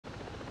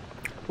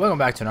Welcome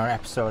back to another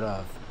episode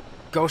of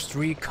Ghost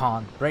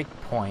Recon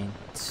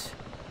BreakPoint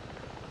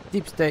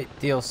Deep State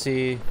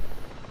DLC.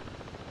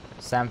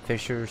 Sam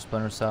Fisher,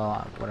 Splinter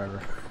Cell,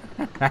 whatever.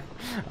 I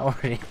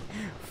already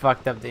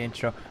fucked up the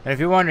intro. And if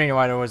you're wondering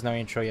why there was no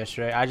intro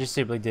yesterday, I just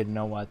simply didn't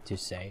know what to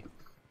say.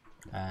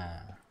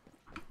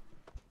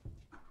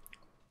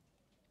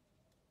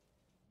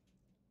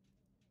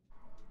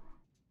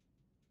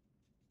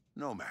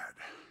 Nomad,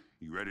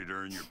 you ready to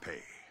earn your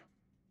pay?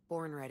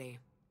 Born ready.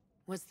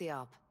 What's the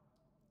op?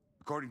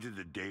 According to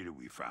the data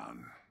we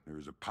found, there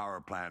is a power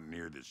plant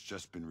near that's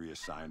just been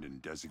reassigned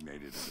and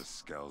designated as a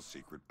Skell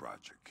secret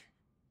project.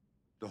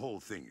 The whole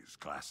thing is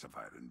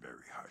classified and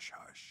very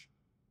hush-hush.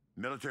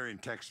 Military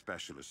and tech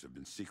specialists have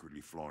been secretly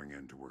flowing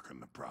in to work on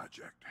the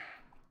project.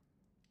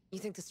 You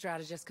think the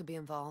Strategist could be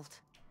involved?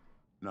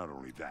 Not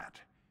only that,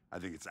 I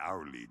think it's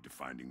our lead to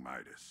finding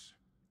Midas.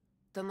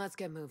 Then let's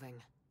get moving.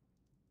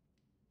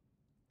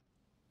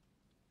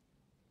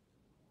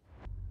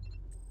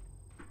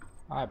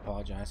 I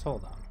apologize.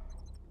 Hold on.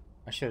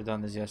 I should have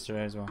done this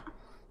yesterday as well.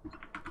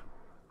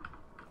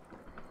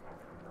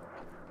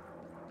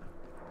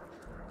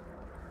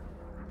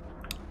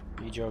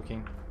 Are you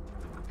joking?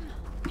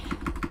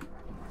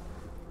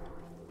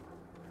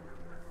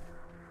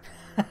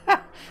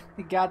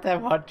 The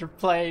goddamn hunter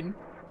plane.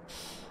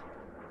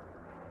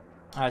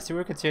 Alright, so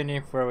we're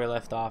continuing where we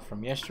left off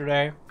from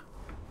yesterday.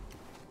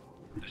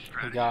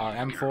 We got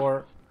our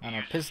M4 and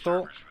our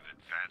pistol.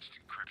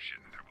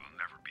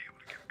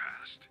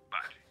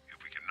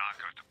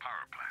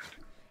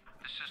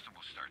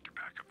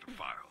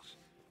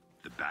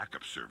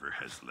 Backup server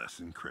has less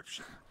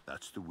encryption.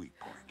 That's the weak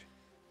point.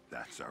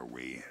 That's our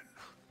way in.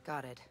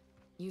 Got it.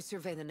 You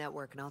survey the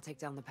network and I'll take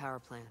down the power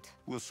plant.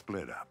 We'll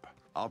split up.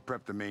 I'll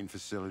prep the main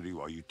facility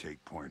while you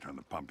take point on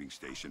the pumping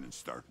station and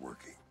start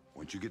working.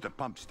 Once you get the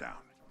pumps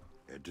down,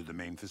 head to the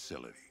main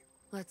facility.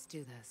 Let's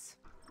do this.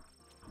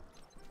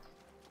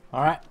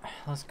 Alright,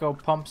 let's go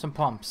pump some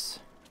pumps.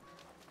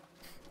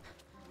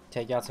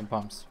 Take out some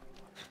pumps.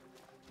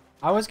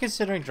 I was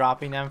considering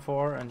dropping the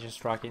M4 and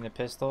just rocking the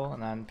pistol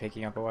and then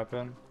picking up a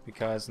weapon,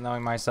 because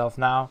knowing myself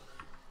now,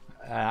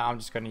 I'm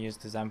just going to use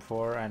this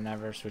M4 and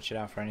never switch it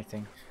out for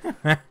anything.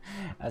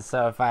 And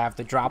so if I have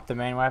to drop the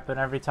main weapon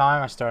every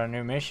time I start a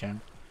new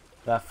mission,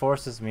 that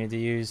forces me to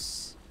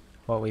use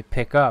what we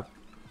pick up.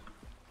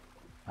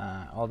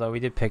 Although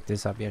we did pick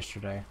this up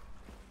yesterday.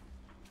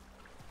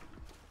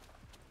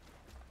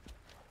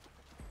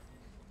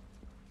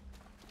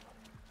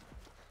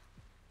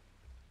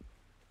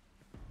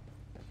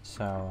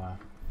 So,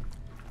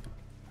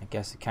 I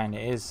guess it kind of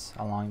is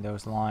along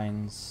those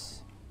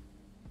lines.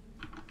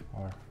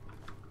 Or,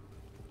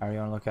 how do you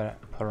want to look at it?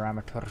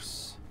 Parameters.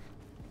 Is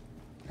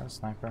that a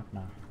sniper?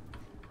 No.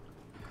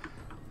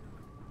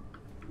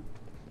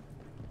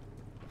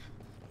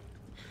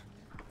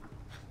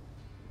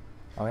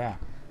 Oh yeah.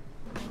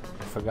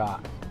 I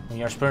forgot. When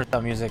you're Splinter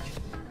Cell music.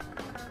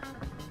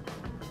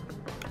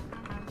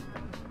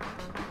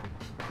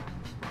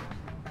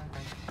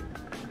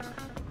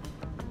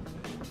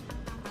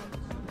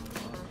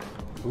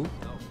 Ooh.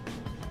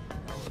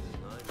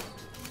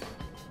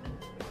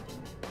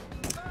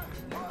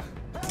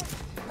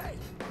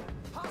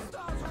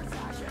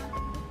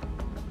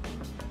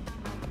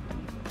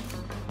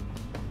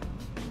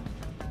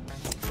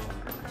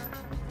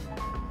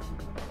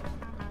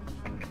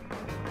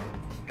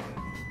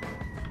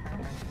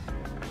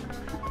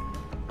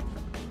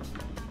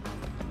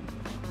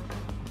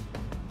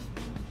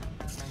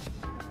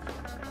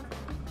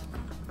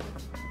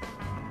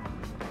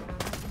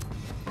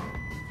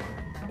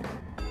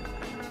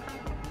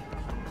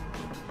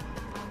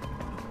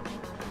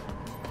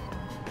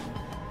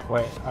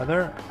 Wait, are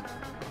there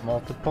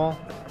multiple?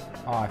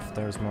 Oh, if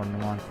there's more than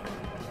one.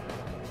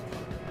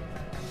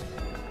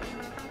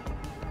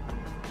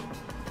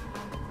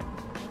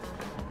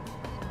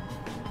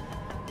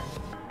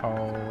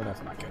 Oh,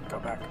 that's not good. Go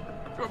back.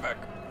 Go back.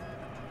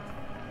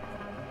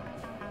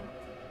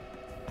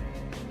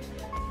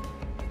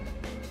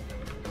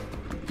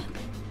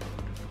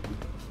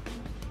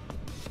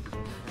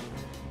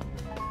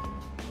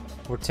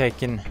 We're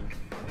taking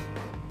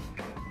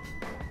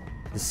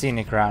the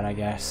scenic route, I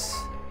guess.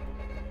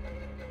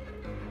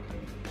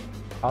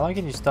 How long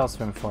can you stealth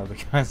swim for?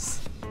 Because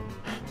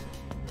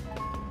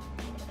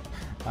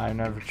I've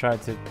never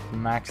tried to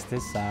max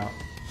this out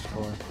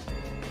before.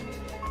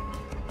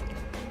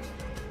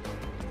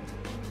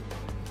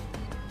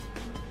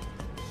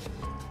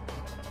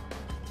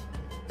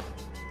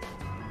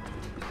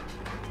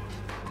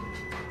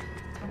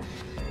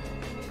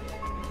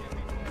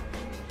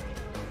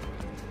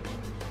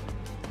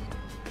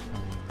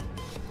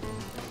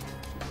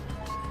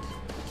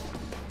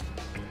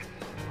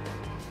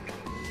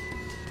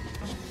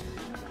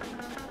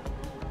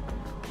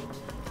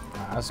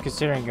 I was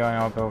considering going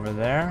up over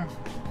there.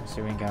 Let's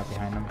see if we can get up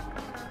behind them.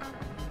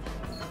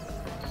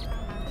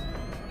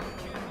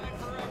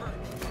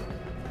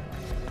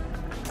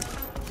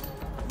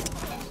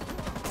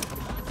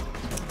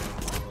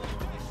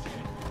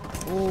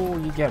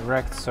 Ooh, you get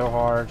wrecked so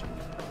hard.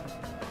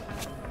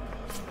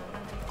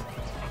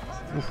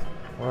 Oof.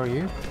 Where are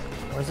you?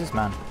 Where's this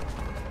man?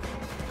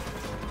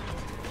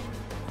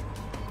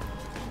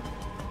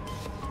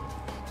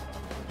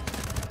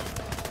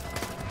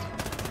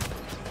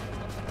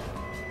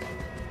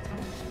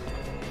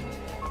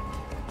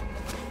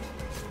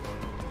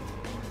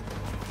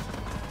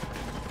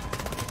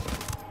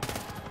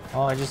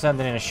 Oh, I just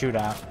ended in a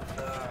shootout.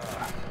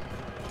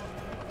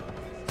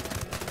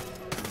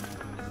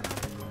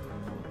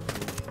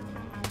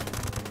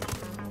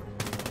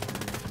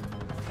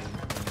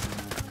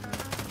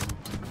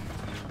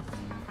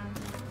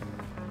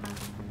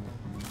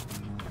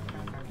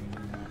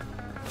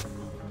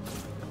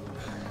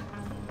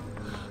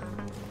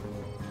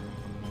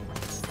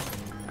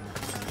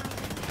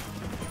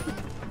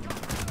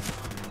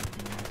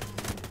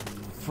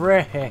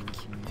 Frick!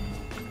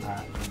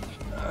 Alright.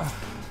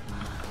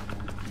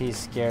 He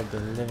scared the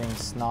living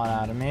snot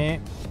out of me.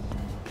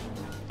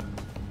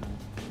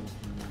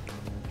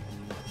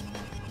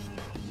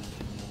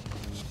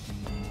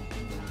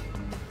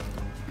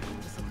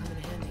 This'll come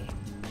in handy.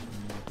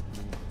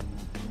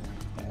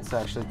 It's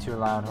actually too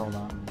loud, hold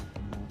on.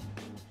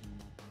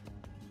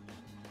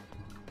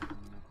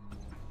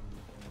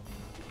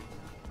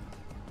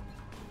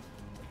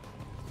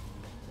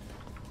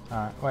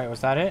 Alright, wait,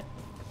 was that it?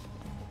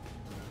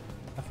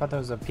 I thought there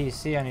was a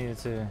PC I needed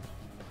to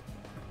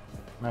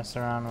mess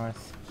around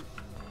with.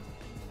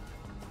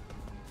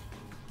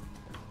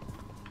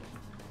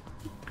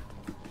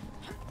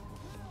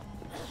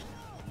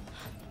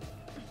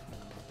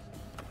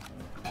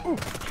 Ooh.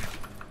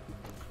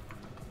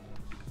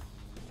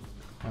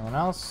 Anyone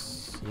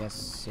else?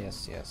 Yes,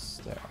 yes,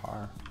 yes, there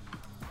are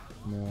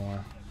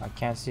more. I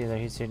can't see the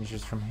heat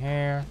signatures from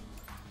here.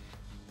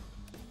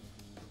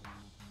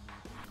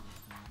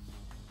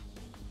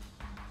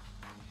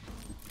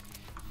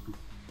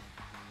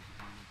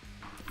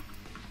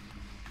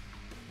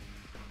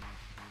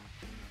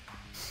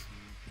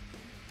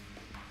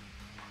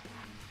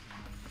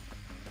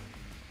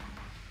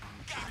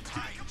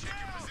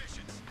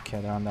 Okay,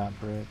 they're on that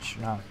bridge.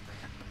 No.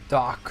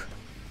 Dock.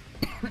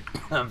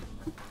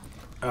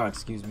 Oh,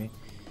 excuse me.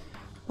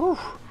 Whew.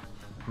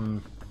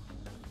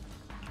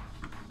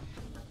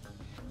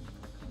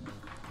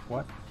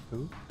 What?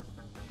 Who?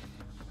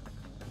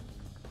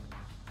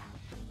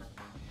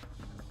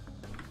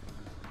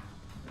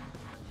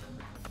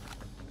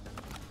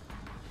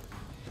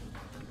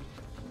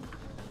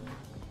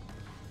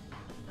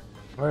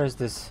 Where is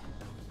this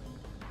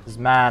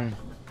man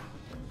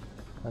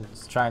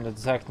that's trying to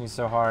detect me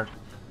so hard?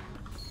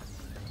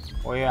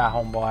 Oh yeah,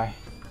 homeboy.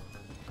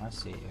 I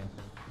see you.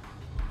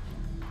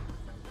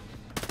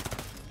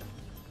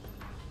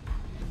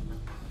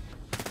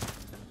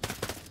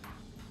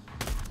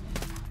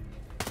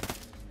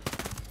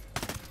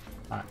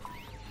 Alright.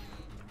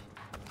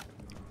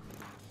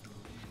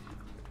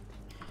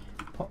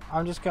 Well,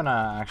 I'm just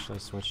gonna actually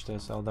switch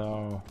this,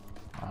 although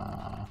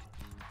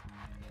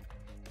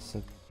is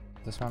it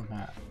this one?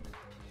 Yeah.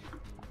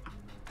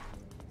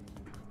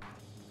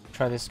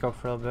 Try this scope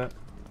for a little bit.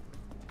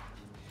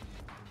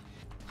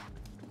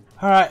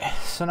 Alright,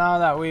 so now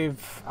that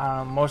we've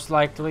most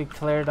likely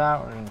cleared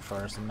out, we're gonna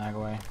throw some mag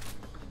away.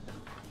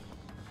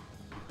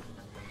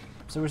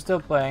 So we're still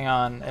playing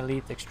on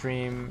Elite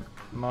Extreme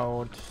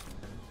mode,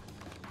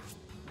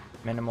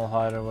 Minimal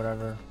HUD or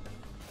whatever.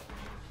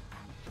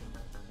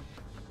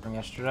 From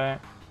yesterday.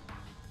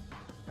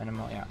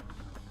 Minimal, yeah.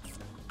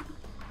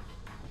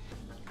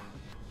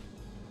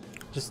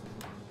 Just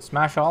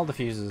smash all the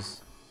fuses.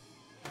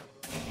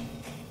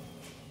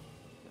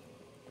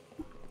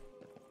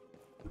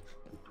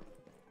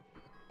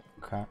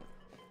 Okay.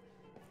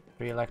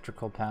 3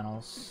 electrical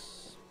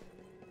panels.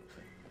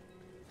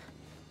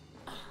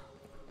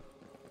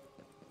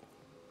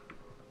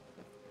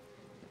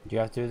 Do you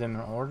have to do them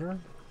in order?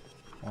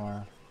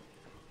 Or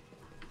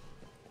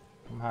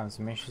I'm having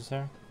some issues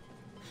there.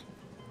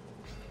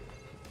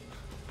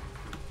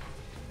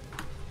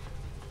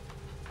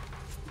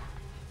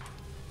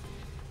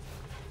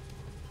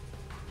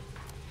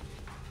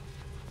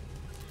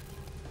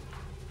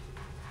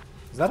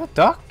 Is that a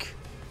duck?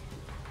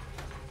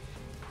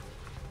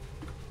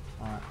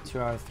 2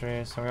 out of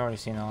 3, so we already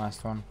seen the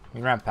last one.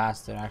 We ran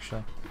past it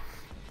actually.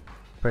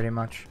 Pretty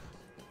much.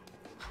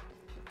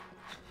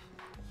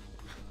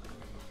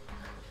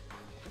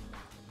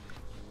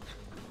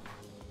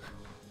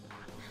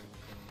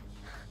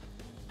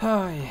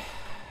 Oh yeah.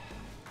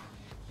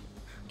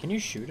 Can you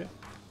shoot it?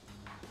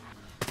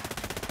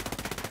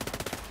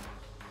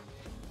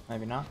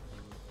 Maybe not.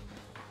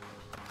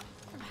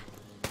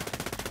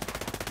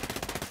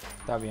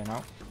 That'd be a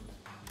no.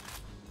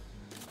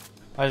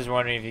 I was just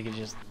wondering if you could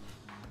just,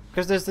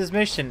 because there's this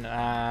mission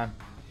where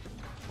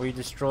you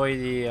destroy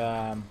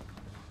the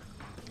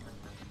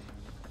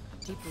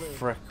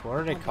frick, what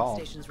are they called?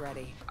 Station's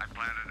ready. I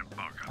planted a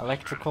bug on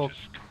Electrical. the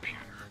Strategist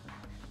computer.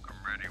 I'm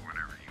ready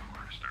whenever you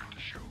are to start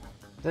the show.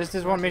 There's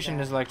this one mission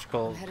is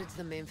electrical I'm headed to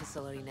the main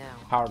facility now.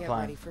 power Get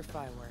plant. ready for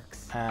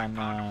fireworks. And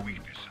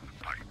Weakness in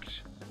the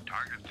pipes.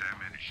 Target them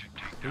and it should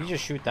take you down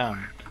just shoot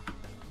them.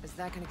 Is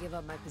that gonna give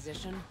up my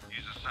position?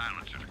 Use a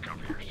silencer to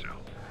cover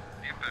yourself.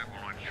 See if that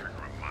will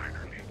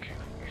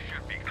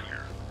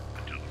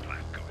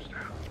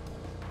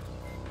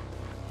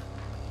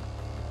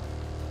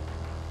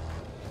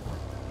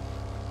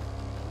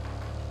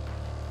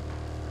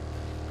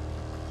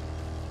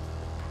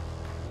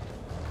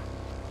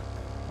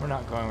We're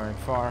not going very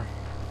far.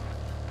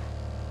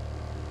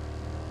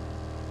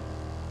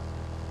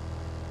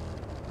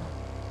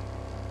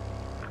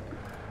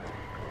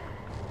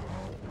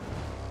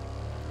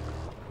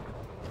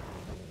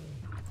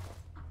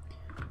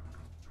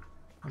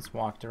 Let's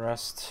walk the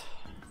rest.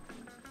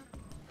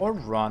 Or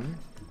run.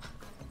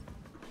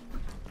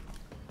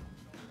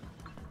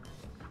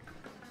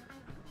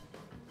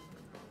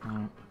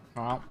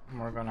 Well,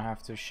 we're gonna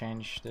have to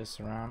change this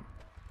around.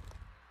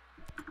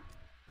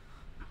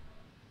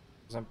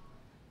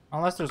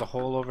 Unless there's a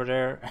hole over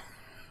there.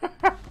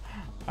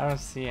 I don't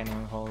see any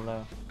hole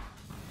though.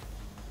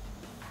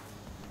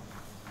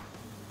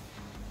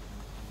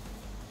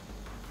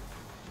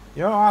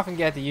 You don't often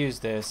get to use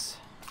this.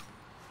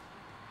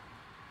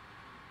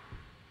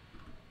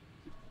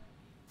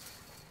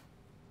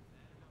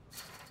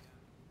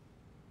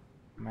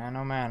 Man,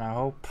 oh man, I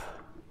hope.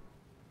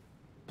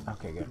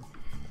 Okay, good.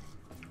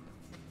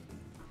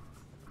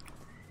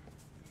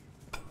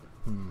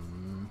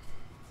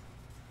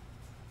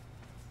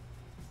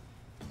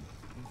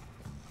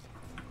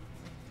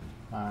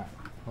 Alright,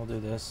 we'll do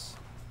this.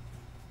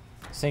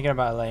 I was thinking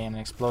about laying an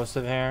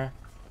explosive here,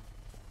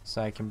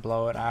 so I can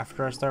blow it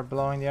after I start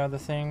blowing the other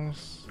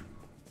things.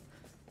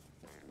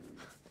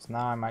 So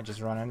now I might just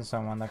run into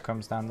someone that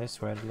comes down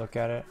this way to look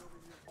at it.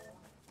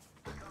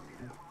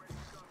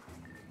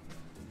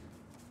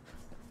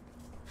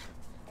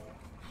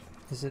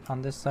 Is it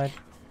on this side?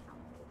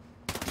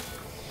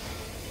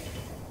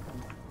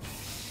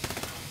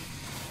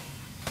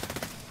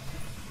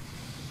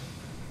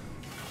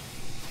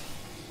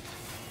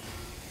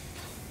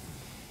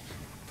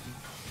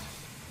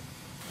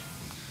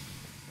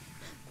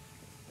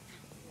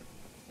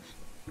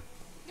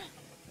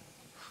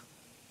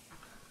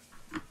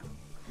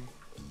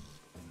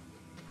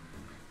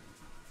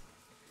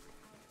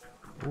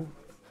 Ooh.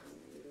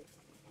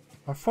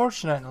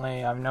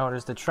 Unfortunately, I've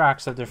noticed the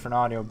tracks have different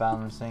audio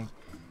balancing.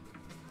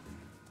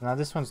 Now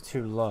this one's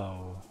too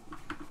low.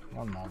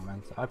 One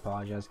moment. I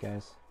apologize,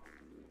 guys.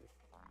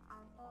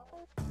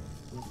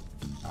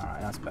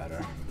 Alright, that's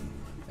better.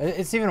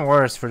 It's even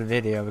worse for the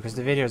video because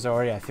the video is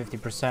already at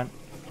 50%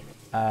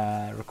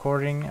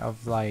 recording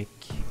of like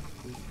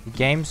the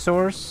game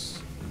source.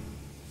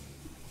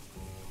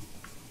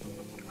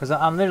 Because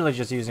I'm literally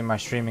just using my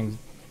streaming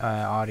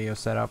audio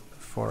setup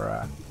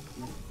for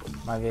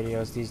my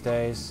videos these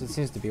days. It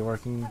seems to be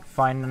working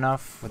fine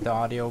enough with the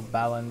audio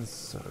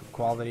balance or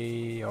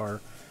quality or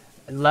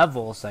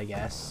levels, I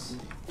guess.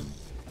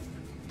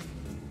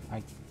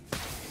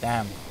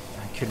 Damn,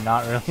 I could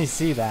not really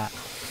see that.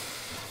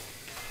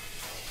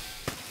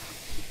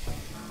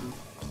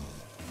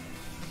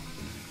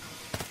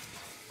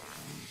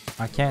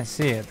 I can't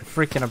see it. The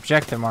freaking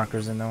objective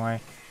marker's in the way.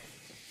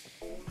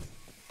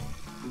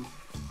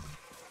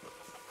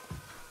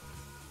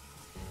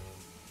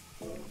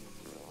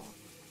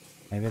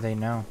 Maybe they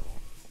know.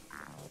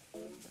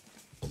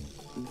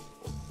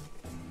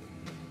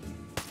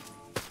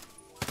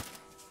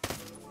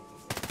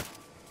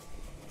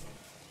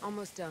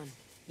 Almost done.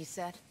 You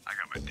set? I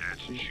got my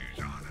dancing shoes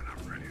on and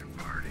I'm ready to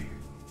party.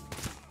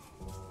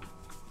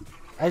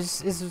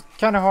 It's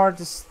kind of hard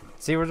to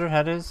see where their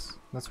head is.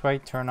 That's why I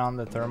turn on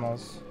the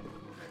thermals.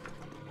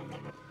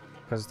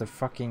 Because the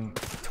fucking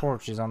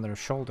torch is on their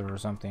shoulder or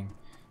something.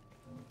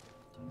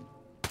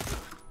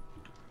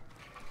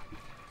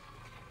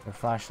 Their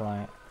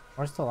flashlight.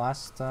 Where's the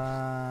last,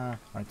 right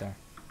there.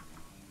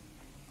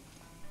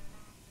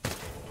 Okay.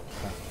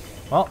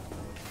 Well,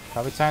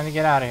 probably time to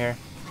get out of here.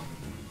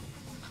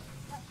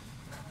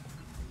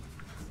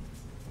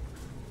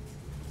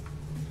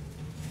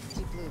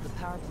 Deep Blue, the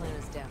power plant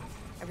is down.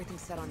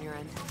 Everything's set on your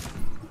end.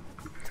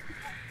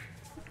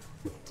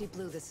 Deep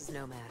Blue, this is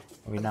Nomad.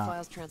 Are we Are not? the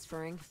files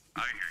transferring?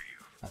 I hear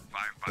you. 5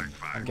 by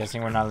 5. I'm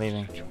guessing we're not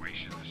leaving.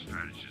 Situation. The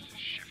Strategist is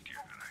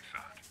shiftier than I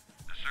thought.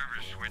 The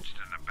server switched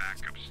and the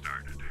backup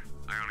started.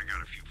 I only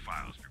got a few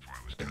files before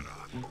I was cut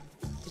off.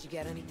 Did you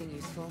get anything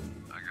useful?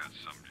 I got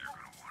something you're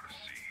gonna want to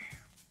see.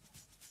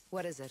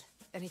 What is it?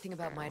 Anything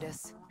about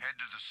Midas? Head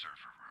to the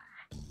server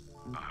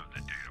room. I'll have the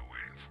data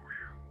waiting for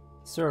you.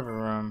 Server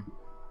room.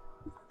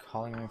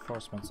 Calling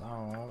reinforcements.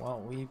 Oh,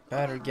 well, we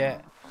better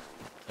get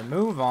the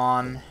move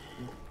on.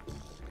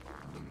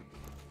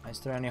 Is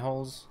there any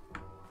holes?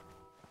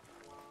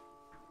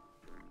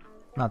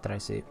 Not that I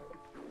see.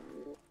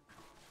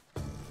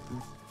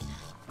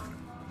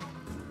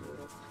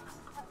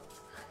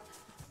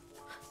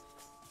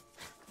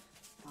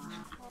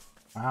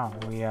 Wow,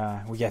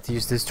 we get to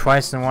use this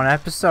twice in one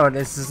episode.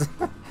 This is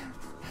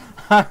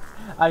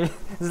this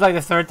is like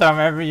the third time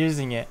I'm ever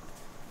using it.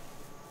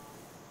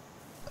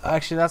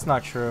 Actually, that's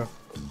not true.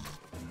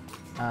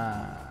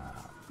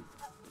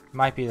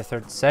 Might be the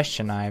third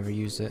session I ever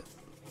use it.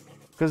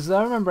 Because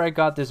I remember I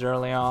got this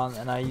early on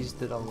and I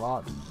used it a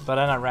lot. But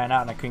then I ran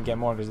out and I couldn't get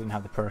more because I didn't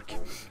have the perk.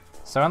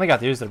 So I only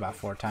got to use it about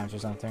 4 times or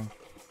something.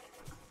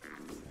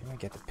 I'm gonna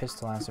get the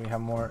pistol on so we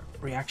have more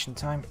reaction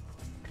time.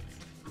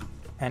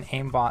 And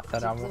aimbot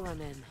that I won't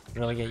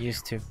really get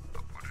used to.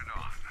 Put it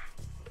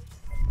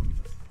on.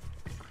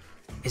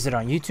 Is it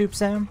on YouTube,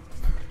 Sam?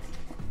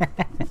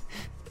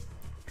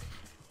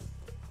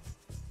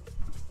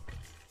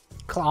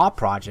 Claw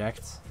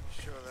project.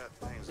 Sure that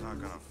thing's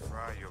not gonna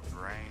fry your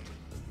brain?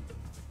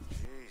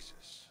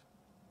 Jesus.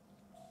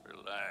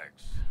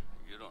 Relax.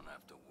 You don't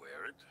have to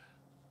wear it.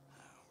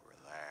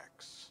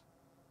 Relax.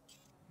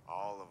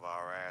 All of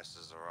our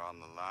asses are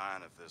on the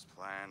line if this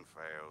plan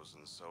fails,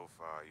 and so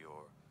far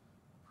your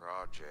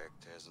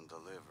project hasn't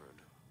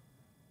delivered.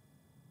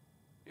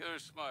 You're a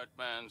smart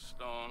man,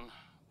 Stone,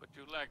 but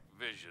you lack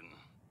vision.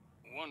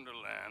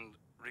 Wonderland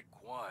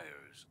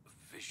requires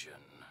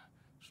vision.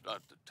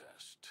 Start the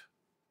test.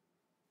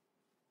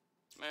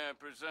 May I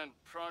present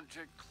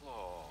Project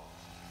Claw?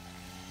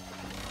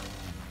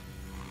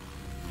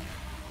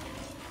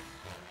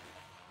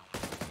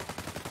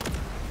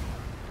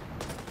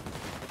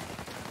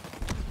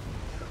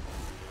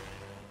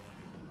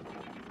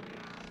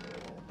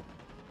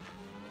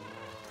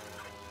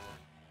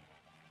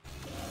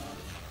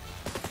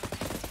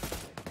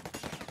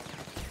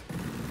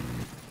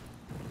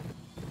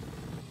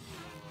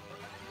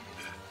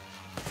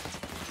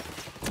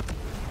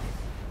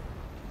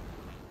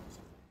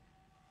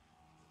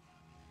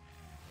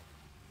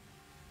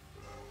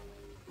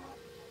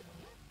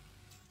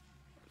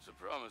 It's a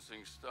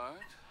promising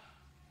start.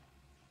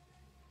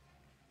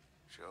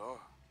 Sure.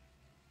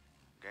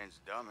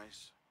 Against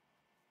dummies.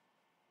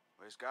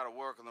 But it's gotta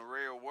work in the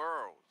real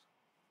world.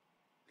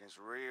 Against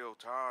real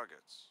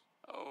targets.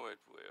 Oh, it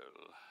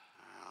will.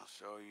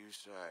 So you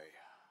say.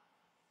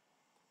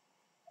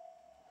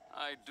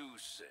 I do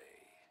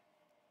say.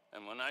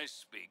 And when I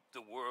speak,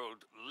 the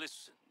world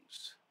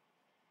listens.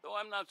 Though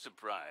I'm not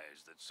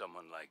surprised that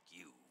someone like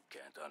you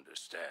can't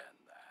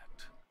understand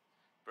that.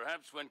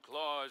 Perhaps when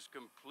Claw is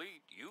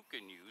complete, you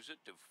can use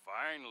it to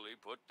finally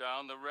put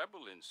down the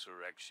rebel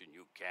insurrection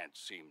you can't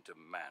seem to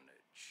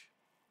manage.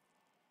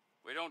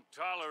 We don't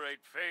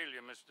tolerate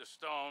failure, Mr.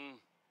 Stone.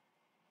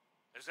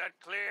 Is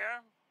that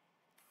clear?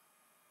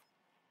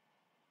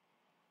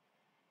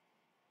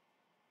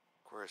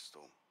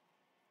 Crystal.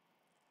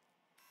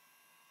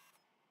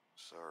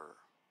 Sir.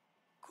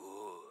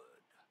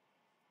 Good.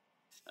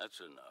 That's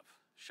enough.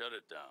 Shut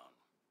it down.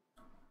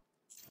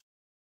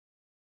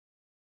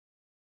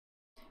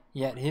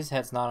 Yet his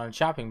head's not on a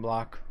chopping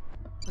block.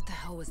 What the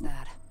hell was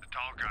that? The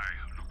tall guy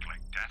who looked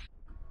like death.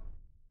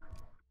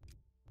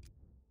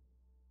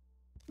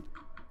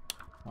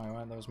 Oh,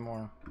 well, there was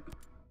more.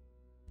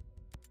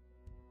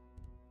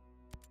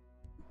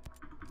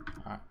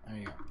 Alright, there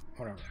you go.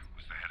 Whatever.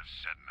 Was the head of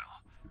Sentinel.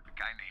 A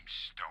guy named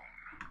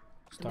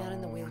Stone. The man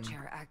in the Stone.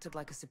 wheelchair acted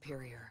like a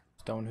superior.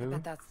 Stone who?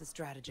 Bet that's the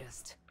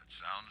strategist. That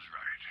sounds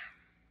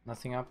right.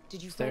 Nothing up.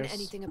 Did you stairs? find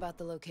anything about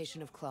the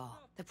location of Claw?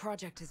 The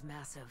project is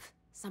massive.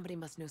 Somebody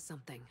must know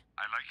something.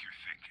 I like your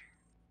thinking.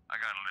 I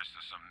got a list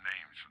of some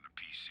names from the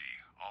PC,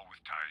 all with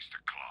ties to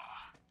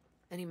Claw.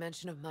 Any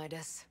mention of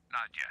Midas?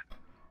 Not yet,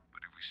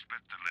 but if we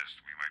split the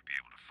list, we might be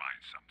able to find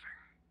something.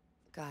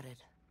 Got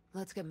it.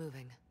 Let's get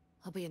moving.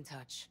 I'll be in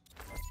touch.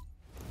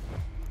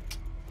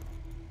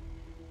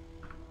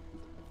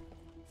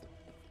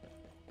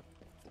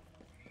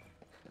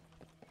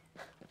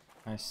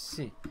 I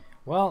see.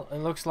 Well, it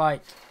looks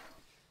like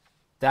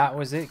that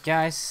was it,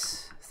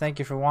 guys. Thank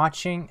you for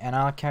watching, and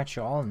I'll catch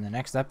you all in the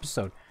next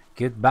episode.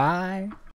 Goodbye.